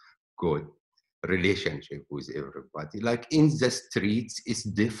have good relationship with everybody. Like in the streets, it's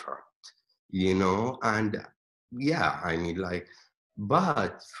different, you know. And yeah, I mean, like,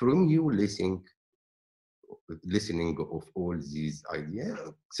 but from you listening of all these ideas,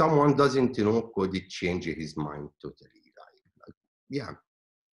 someone doesn't know could it change his mind totally, like yeah,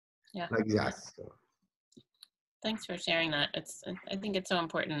 like that. So. Thanks for sharing that. I think it's so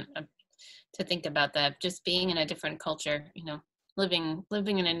important to think about that. Just being in a different culture, you know, living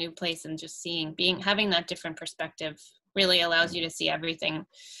in a new place and just having that different perspective really allows you to see everything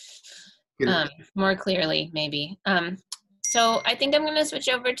more clearly, maybe. So I think I'm going to switch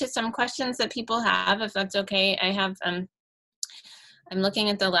over to some questions that people have, if that's okay. I have, I'm looking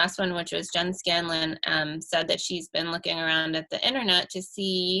at the last one, which was Jen Scanlon said that she's been looking around at the internet to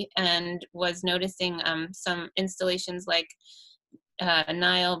see and was noticing some installations like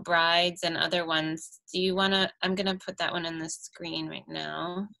Nile Brides and other ones. Do you want to, I'm going to put that one on the screen right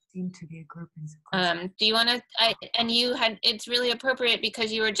now. Seem to be a group in do you want to, and you had, it's really appropriate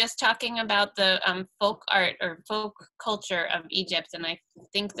because you were just talking about the folk art or folk culture of Egypt. And I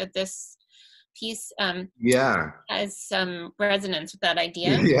think that this piece has some resonance with that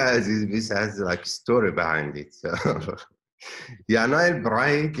idea. Yeah, this has like story behind it. So yeah, Nile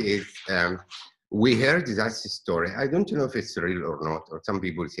Bride is, we heard that story. I don't know if it's real or not, or some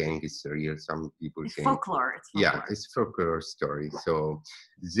people saying it's real, some people saying folklore. Yeah, it's folklore story. So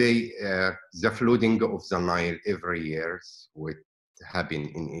they, the flooding of the Nile every year would happen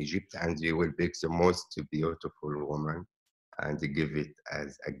in Egypt, and they will pick the most beautiful woman and give it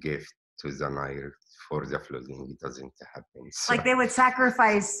as a gift to the Nile for the flooding. It doesn't happen. So, like they would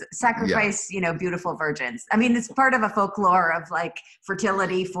sacrifice, you know, beautiful virgins. I mean, it's part of a folklore of like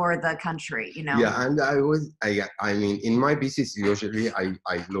fertility for the country, you know. Yeah, and I mean, in my pieces, usually I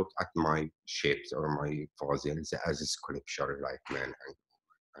look at my shapes or my puzzles as a sculpture, like man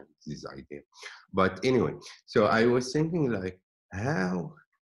and this idea. But anyway, so I was thinking like, how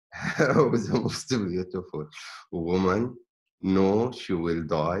the most beautiful woman know she will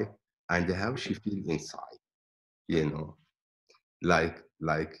die and how she feels inside, you know, like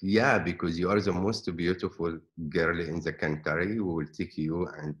yeah, because you are the most beautiful girl in the country, we will take you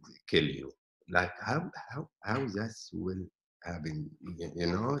and kill you. Like how that will happen, you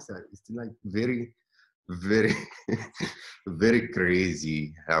know. So it's like very very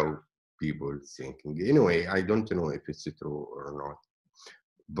crazy how people thinking. Anyway, I don't know if it's true or not,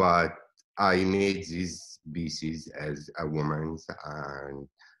 but I made these pieces as a woman, and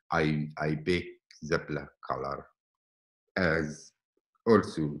I baked the black color as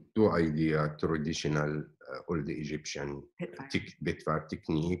also two idea traditional old Egyptian bitfire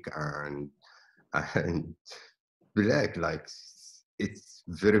technique and black, like it's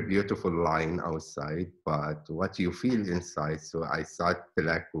very beautiful line outside, but what you feel inside. So I thought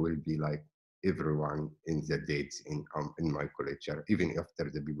black will be like everyone in the dates in my culture. Even after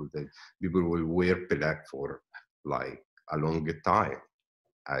the people dead, people will wear black for like a long time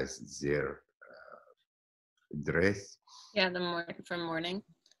as their dress. Yeah, from mourning.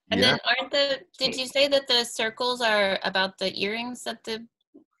 And then did you say that the circles are about the earrings that the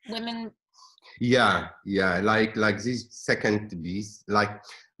women? Yeah, like this second piece, like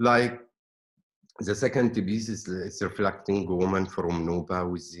the second piece is reflecting a woman from Nuba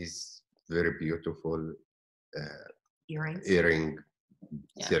with this very beautiful earring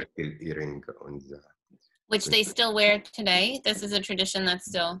Yeah. circle earring on the. Which they still wear today. This is a tradition that's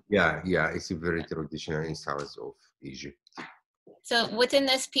still. Yeah, it's a very traditional in south of Egypt. So within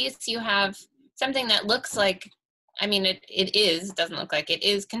this piece, you have something that looks like, I mean, it doesn't look like it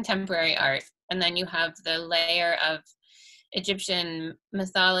is contemporary art. And then you have the layer of Egyptian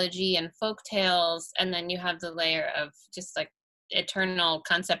mythology and folk tales. And then you have the layer of just like eternal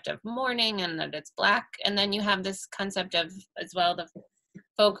concept of mourning and that it's black. And then you have this concept of, as well, the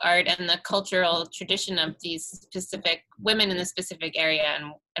folk art and the cultural tradition of these specific women in the specific area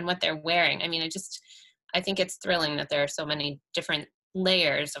and what they're wearing. I mean, I think it's thrilling that there are so many different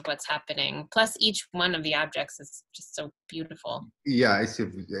layers of what's happening. Plus, each one of the objects is just so beautiful. Yeah, it's a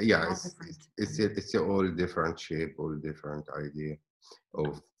all different shape, all different idea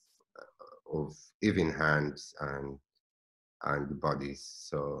of even hands and bodies.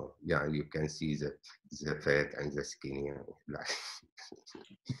 So yeah, you can see the fat and the skinny,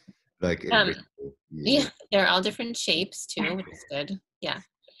 like everything. Yeah, they're all different shapes too, which is good. Yeah.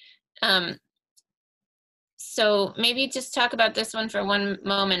 So maybe just talk about this one for one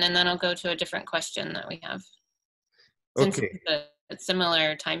moment, and then I'll go to a different question that we have. Since Okay. it's a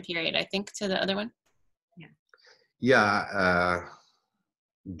similar time period, I think, to the other one. Yeah.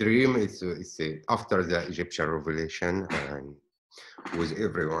 Dream is after the Egyptian revolution, and with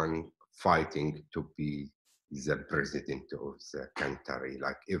everyone fighting to be the president of the country,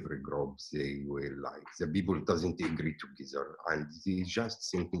 like every group, they were like, the people doesn't agree together and they just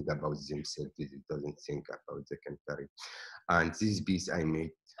thinking about themselves, they doesn't think about the country. And this piece I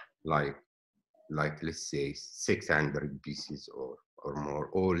made like let's say 600 pieces or more,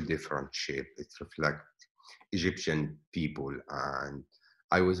 all different shape. It reflects Egyptian people. And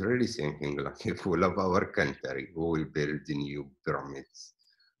I was really thinking, like, if we love our country, we will build new pyramids.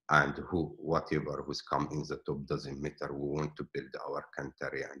 And whatever who's come in the top doesn't matter. We want to build our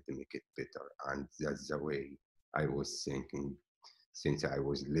country and make it better. And that's the way I was thinking since I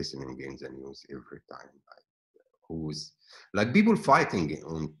was listening in the news every time. Who's like people fighting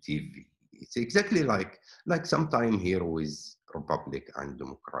on TV. It's exactly like sometime here with Republic and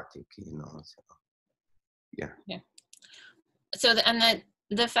Democratic, So, yeah. So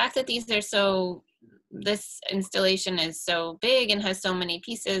the fact that this installation is so big and has so many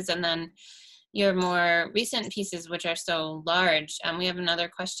pieces, and then your more recent pieces, which are so large. We have another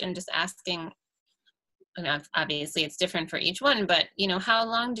question just asking, and obviously it's different for each one, but how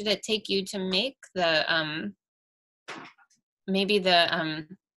long did it take you to make the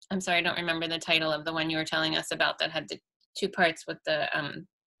I'm sorry, I don't remember the title of the one you were telling us about that had the two parts with the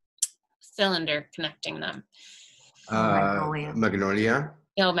cylinder connecting them. Magnolia. Magnolia.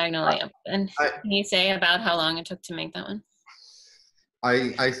 Oh, Magnolia. And can you say about how long it took to make that one?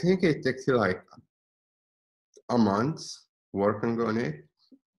 I think it takes like a month working on it,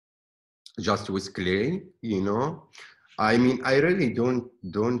 just with clay, I mean, I really don't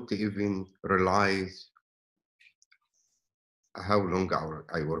even realize how long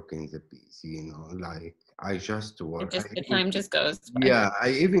I work in the piece, like I just work. The time just goes by. Yeah, I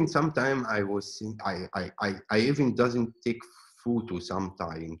even sometimes I was I even doesn't take photo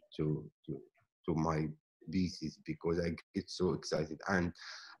sometime to my pieces because I get so excited. And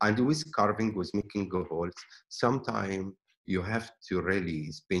with carving, with making holes, sometimes you have to really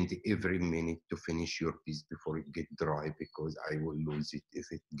spend every minute to finish your piece before it get dry, because I will lose it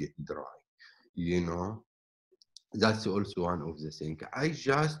if it get dry, That's also one of the things. I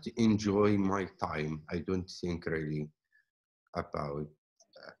just enjoy my time. I don't think really about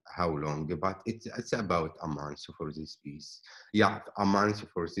how long, but it's about a month for this piece. Yeah, a month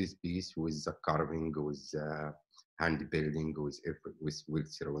for this piece with the carving, with hand building, with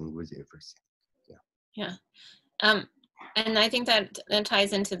throwing, with everything. Yeah. And I think that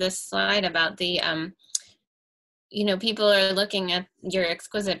ties into this slide about the people are looking at your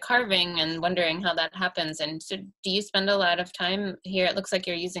exquisite carving and wondering how that happens. And so do you spend a lot of time here? It looks like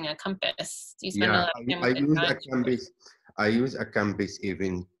you're using a compass. Do you spend a lot of time with use a compass. I use a compass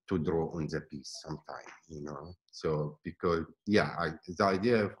even to draw on the piece sometimes, So because, the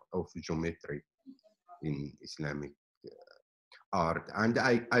idea of geometry in Islamic art, and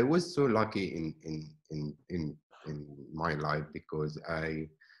I was so lucky in my life because I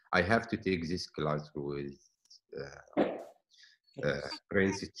have to take this class with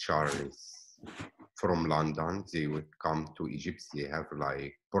Prince Charles from London. They would come to Egypt. They have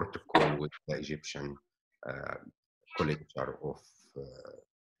like protocol with the Egyptian culture of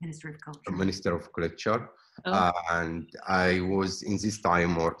Minister of Culture. And I was in this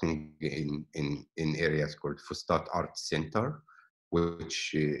time working in areas called Fustat Art Center,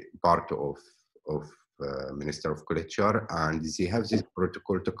 which part of Minister of Culture, and they have this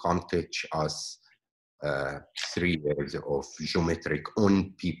protocol to come teach us 3 years of geometric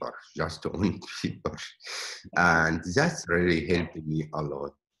on paper, just on paper. And that's really helped me a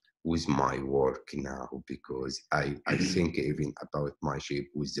lot with my work now, because I think even about my shape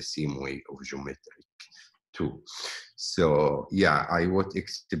with the same way of geometric too. So yeah, I would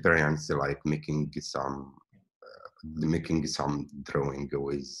experience like making some drawing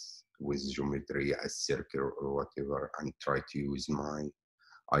with geometry, a circle or whatever, and try to use my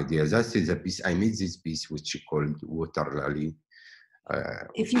idea. That is a piece. I made this piece which is called Water Lily.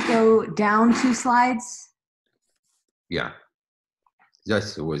 If you go down 2 slides. Yeah,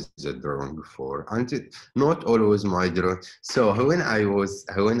 that was the drawing for, and not always my drawing. So when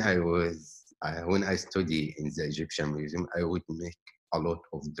I study in the Egyptian Museum, I would make a lot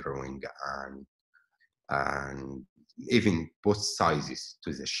of drawing and even both sizes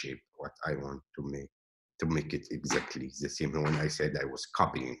to the shape what I want to make it exactly the same. When I said I was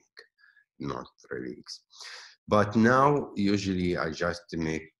copying, not really. But now usually I just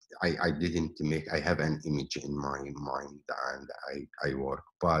make, I didn't make, I have an image in my mind and I work,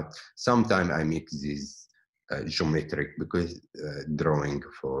 but sometimes I make this geometric because drawing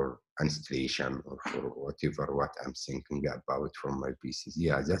for installation or for whatever what I'm thinking about from my pieces.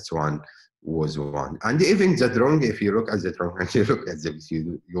 Yeah, that's was one. And even the drawing, if you look at the drawing and you look at the piece,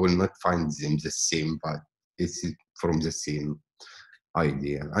 you will not find them the same, but it's from the same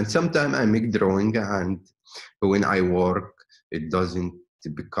idea. And sometimes I make drawing, and when I work, it doesn't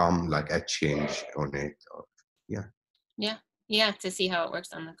become like a change on it. Yeah, to see how it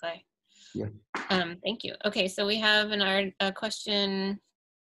works on the clay. Yeah. Thank you. Okay, so we have a question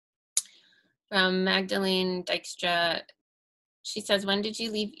from Magdalene Dykstra. She says, when did you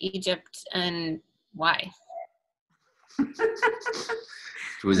leave Egypt and why? It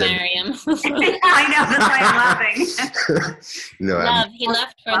was Mariam. I know, that's why I'm laughing. No, Love. He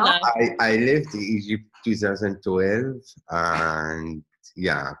left for love. I left Egypt 2012, and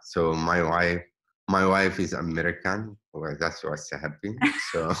yeah, so my wife is American. Well, that's what's happening.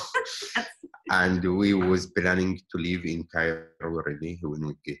 So, and we was planning to live in Cairo already when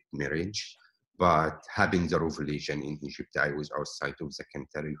we get married. But having the revelation in Egypt, I was outside of the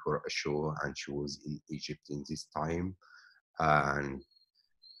country for a show, and she was in Egypt in this time. And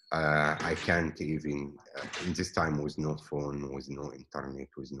I can't even, in this time was no phone, was no internet,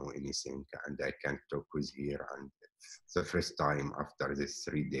 was no anything, and I can't talk with her. And the first time after these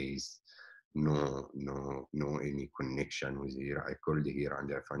 3 days, no any connection with her. I called her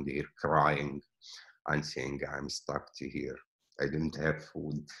and I found her crying and saying, I'm stuck to here. I didn't have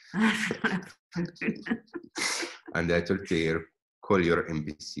food. And I told her, call your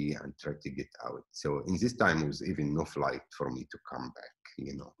embassy and try to get out. So in this time, it was even no flight for me to come back,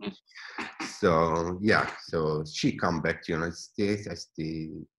 you know. So yeah, so she come back to United States. I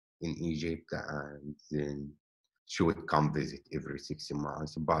stay in Egypt, and then she would come visit every 6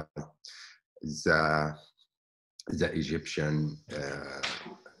 months. But the Egyptian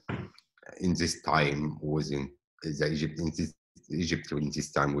in this time wasn't, Egypt in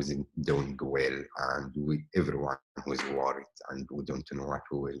this time wasn't doing well, and everyone was worried, and we don't know what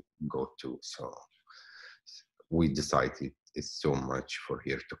we will go to. So we decided it's so much for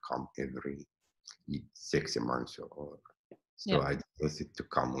her to come every 6 months, or so yeah. I decided to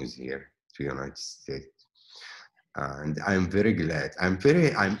come with her to United States, and I'm very glad. I'm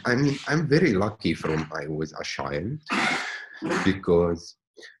very lucky from I was a child, because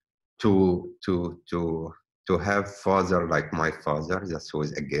to have father like my father, that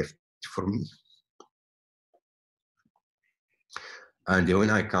was a gift for me. And when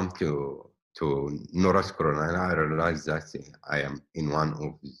I come to North Carolina, I realized that I am in one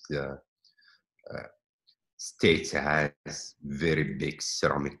of the states that has very big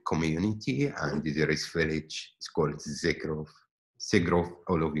ceramic community, and there is village, it's called Segrove. Segrove,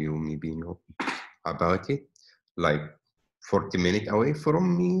 all of you maybe know about it, like 40 minutes away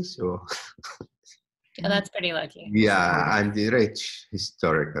from me, so. Oh, that's pretty lucky. Yeah, and rich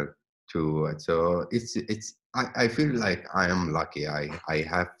historical too. So I feel like I am lucky. I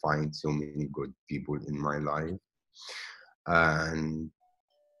have find so many good people in my life, and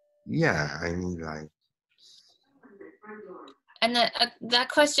yeah, I mean like. And that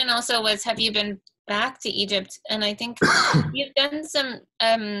question also was, have you been back to Egypt? And I think you've done some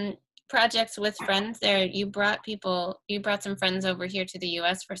projects with friends there. You brought some friends over here to the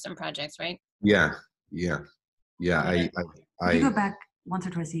US for some projects, right? Yeah. I you go back once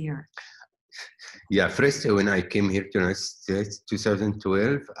or twice a year. Yeah, first when I came here to United States,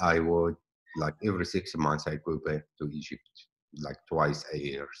 2012, I would like every 6 months I go back to Egypt, like twice a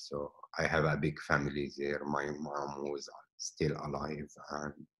year. So I have a big family there. My mom was still alive,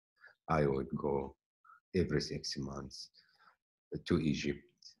 and I would go every 6 months to Egypt.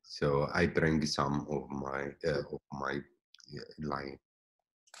 So I bring some of my line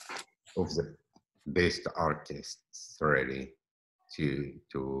of the best artists really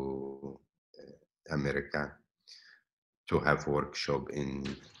to America to have workshop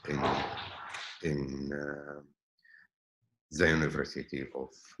in in the University of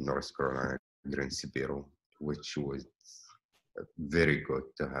North Carolina, Greensboro, which was very good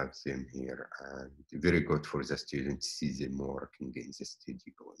to have them here and very good for the students to see them working in the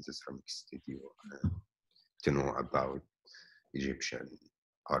studio, in the ceramic studio, and to know about Egyptian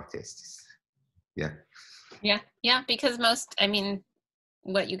artists. Yeah. Yeah, because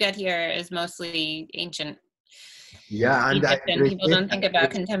what you get here is mostly ancient Yeah, and Egyptian. People don't think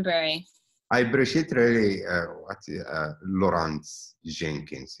about contemporary. I appreciate really Lawrence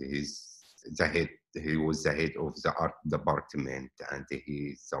Jenkins. He was the head of the art department, and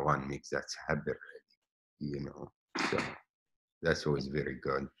he's the one makes that happen. So that was very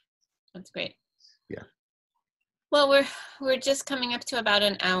good. That's great. Yeah. Well, we're just coming up to about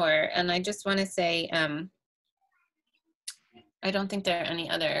an hour, and I just want to say, I don't think there are any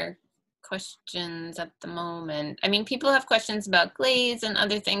other questions at the moment. I mean, people have questions about glaze and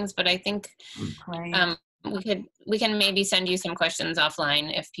other things, but I think we can maybe send you some questions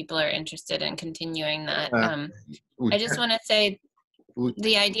offline if people are interested in continuing that. I just want to say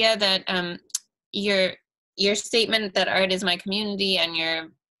the idea that your statement that art is my community and your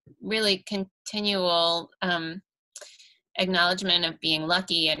really continual acknowledgement of being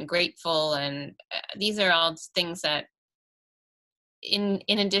lucky and grateful, and these are all things that in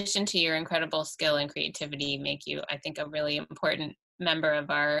addition to your incredible skill and creativity make you, I think, a really important member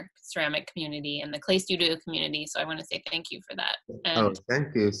of our ceramic community and the clay studio community. So I want to say thank you for that. And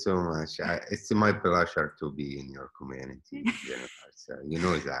thank you so much. It's my pleasure to be in your community, Jennifer. So you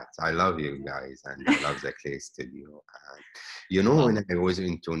know that. I love you guys, and I love the clay studio. And when I was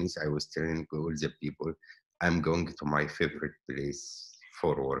in Tunis, I was telling all the people, I'm going to my favorite place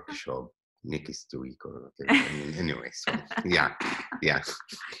for workshop next week or whatever. Anyway, so yeah.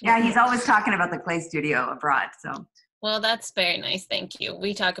 He's always talking about the clay studio abroad. So well, that's very nice. Thank you.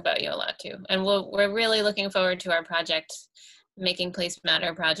 We talk about you a lot too, and we're really looking forward to our project, Making Place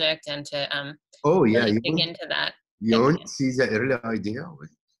Matter project, and to really dig into that. You want to see the early idea?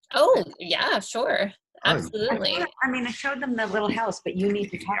 Oh yeah, sure, absolutely. I showed them the little house, but you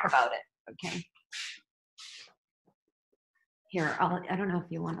need to talk about it. Okay. Here, I don't know if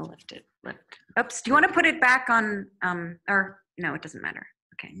you want to lift it. Oops. Do you want to put it back on? Or no, it doesn't matter.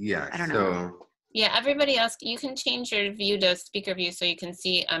 Okay. Yeah. I don't know. Yeah, everybody else, you can change your view to speaker view so you can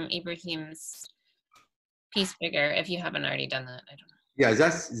see Ibrahim's piece bigger if you haven't already done that. I don't know. Yeah,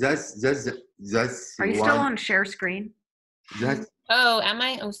 that's. Are you still on share screen? Oh, am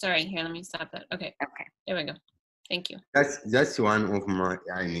I? Oh, sorry. Here, let me stop that. Okay. Okay. There we go. Thank you. That's one of my.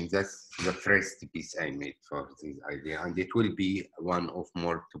 That's the first piece I made for this idea, and it will be one of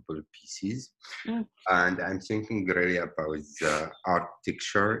multiple pieces. And I'm thinking really about the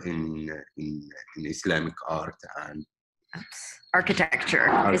architecture in Islamic art and architecture,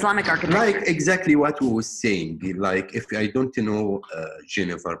 Islamic architecture. Like exactly what we was saying. Like if I don't know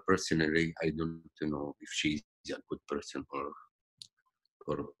Jennifer personally, I don't know if she's a good person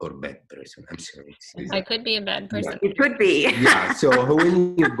or bad person. I'm sorry. I could be a bad person. Yeah. It could be. Yeah. So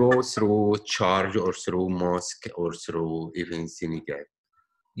when you go through church or through mosque or through even synagogue,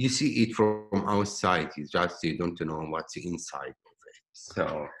 you see it from outside. It's just you don't know what's inside of it.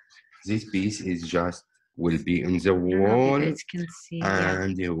 So this piece is just will be on the wall, you guys can see,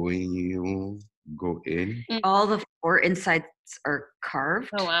 and when you go in, all the four insides are carved.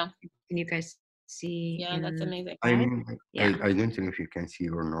 Oh wow! Can you guys see? Yeah, that's amazing. I don't know if you can see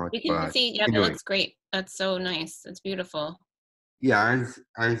or not. We can see. Yeah, anyway. That looks great. That's so nice. That's beautiful. Yeah,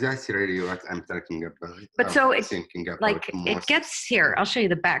 and that's really what I'm talking about. But so it's like it gets here. I'll show you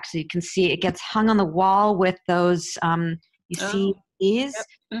the back so you can see. It gets hung on the wall with those. See these,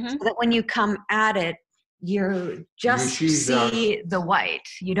 so that when you come at it, you just see the white.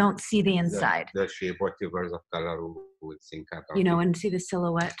 You don't see the inside. The shape, whatever the color we think about. And see the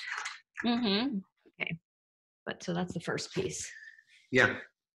silhouette. Mm-hmm. Okay, but so that's the first piece. Yeah.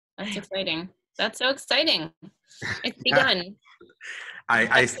 That's exciting. That's so exciting. It's begun.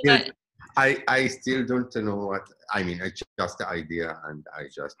 I still don't know what I mean. It's just the idea, and I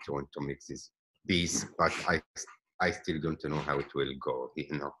just want to make this piece, but I still don't know how it will go.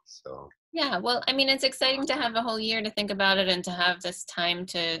 So. Yeah, well, I mean, it's exciting to have a whole year to think about it and to have this time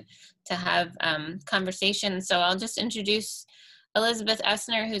to have conversation. So I'll just introduce Elizabeth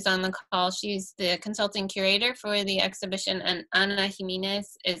Essner, who's on the call. She's the consulting curator for the exhibition, and Ana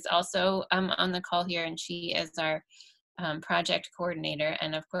Jimenez is also on the call here, and she is our project coordinator.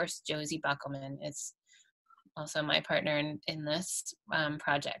 And of course, Josie Buckelman is also my partner in this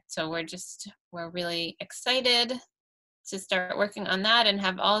project. So we're really excited to start working on that and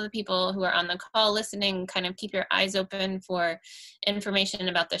have all the people who are on the call listening kind of keep your eyes open for information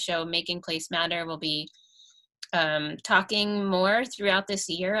about the show. Making Place Matter will be talking more throughout this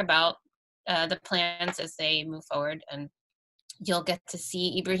year about the plans as they move forward, and you'll get to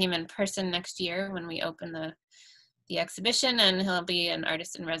see Ibrahim in person next year when we open the exhibition, and he'll be an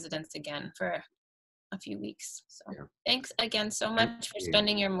artist in residence again for a few weeks. So thanks again so much for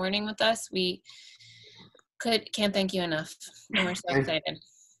spending your morning with us. We can't thank you enough. And we're so excited.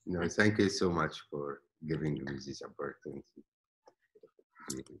 No, thank you so much for giving me this opportunity.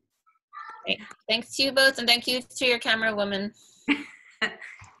 Great. Thanks to you both, and thank you to your camera woman. Bye.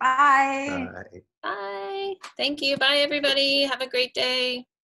 Bye. Bye. Thank you. Bye, everybody. Have a great day.